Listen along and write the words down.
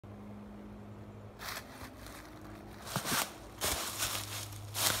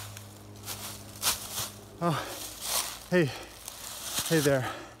Oh, hey there,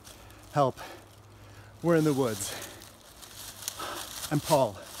 help. We're in the woods. I'm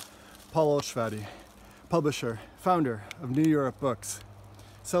Paul Olschwady, publisher, founder of New Europe Books,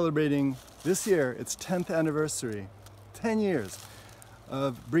 celebrating this year its 10th anniversary, 10 years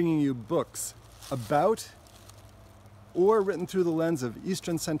of bringing you books about or written through the lens of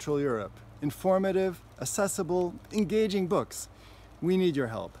Eastern Central Europe. Informative, accessible, engaging books. We need your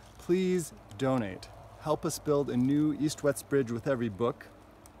help. Please donate. Help us build a new East-West bridge with every book.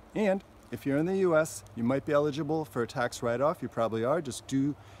 And if you're in the US, you might be eligible for a tax write-off. You probably are. Just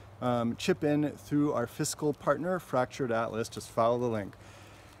do chip in through our fiscal partner, Fractured Atlas. Just follow the link.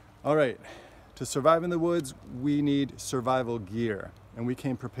 All right, to survive in the woods, we need survival gear, and we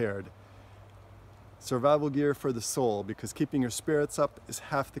came prepared. Survival gear for the soul, because keeping your spirits up is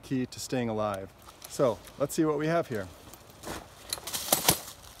half the key to staying alive. So let's see what we have here.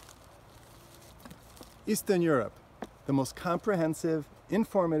 Eastern Europe, the most comprehensive,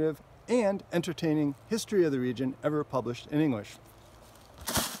 informative, and entertaining history of the region ever published in English.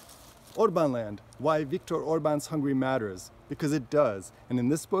 Orbanland, why Viktor Orban's Hungary matters, because it does. And in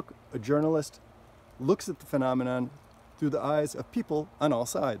this book, a journalist looks at the phenomenon through the eyes of people on all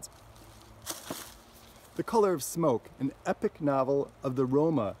sides. The Color of Smoke, an epic novel of the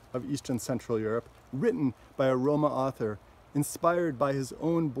Roma of Eastern Central Europe, written by a Roma author inspired by his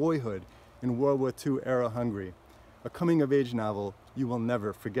own boyhood in World War II era Hungary. A coming-of-age novel you will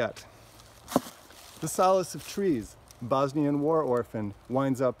never forget. The Solace of Trees, Bosnian war orphan,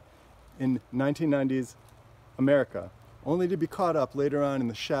 winds up in 1990s America, only to be caught up later on in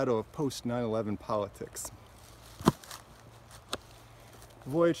the shadow of post-9/11 politics.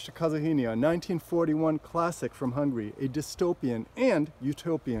 Voyage to Kazahinia, a 1941 classic from Hungary, a dystopian and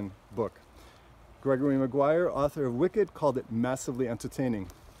utopian book. Gregory Maguire, author of Wicked, called it massively entertaining.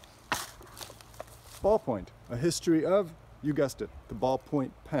 Ballpoint, a history of, you guessed it, the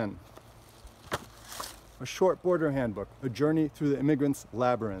ballpoint pen. A short border handbook, a journey through the immigrant's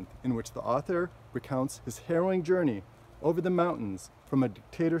labyrinth, in which the author recounts his harrowing journey over the mountains from a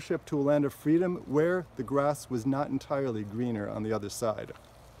dictatorship to a land of freedom where the grass was not entirely greener on the other side.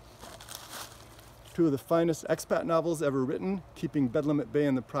 Two of the finest expat novels ever written, Keeping Bedlam at Bay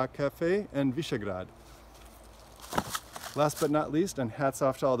in the Prague Cafe and Visegrad. Last but not least, and hats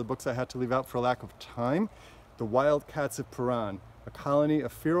off to all the books I had to leave out for lack of time, The Wild Cats of Piran. A colony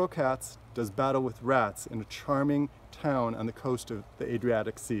of feral cats does battle with rats in a charming town on the coast of the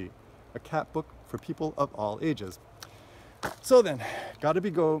Adriatic Sea. A cat book for people of all ages. So then, gotta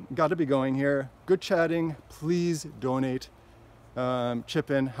be going here. Good chatting. Please donate, chip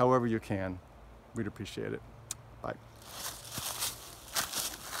in however you can. We'd appreciate it.